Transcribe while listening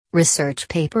Research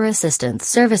Paper Assistance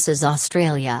Services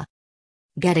Australia.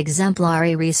 Get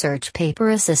exemplary research paper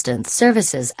assistance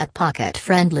services at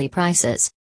pocket-friendly prices.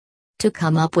 To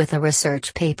come up with a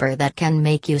research paper that can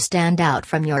make you stand out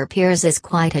from your peers is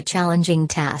quite a challenging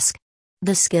task.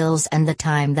 The skills and the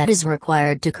time that is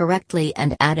required to correctly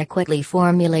and adequately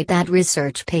formulate that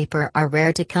research paper are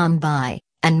rare to come by,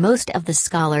 and most of the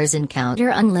scholars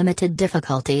encounter unlimited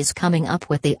difficulties coming up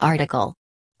with the article.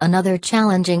 Another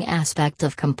challenging aspect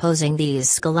of composing these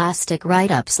scholastic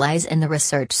write-ups lies in the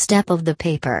research step of the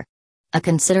paper. A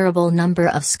considerable number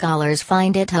of scholars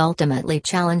find it ultimately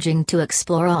challenging to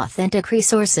explore authentic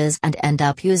resources and end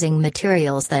up using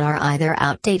materials that are either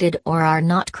outdated or are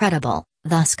not credible,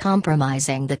 thus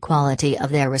compromising the quality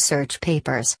of their research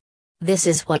papers. This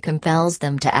is what compels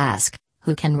them to ask,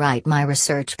 who can write my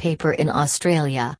research paper in Australia?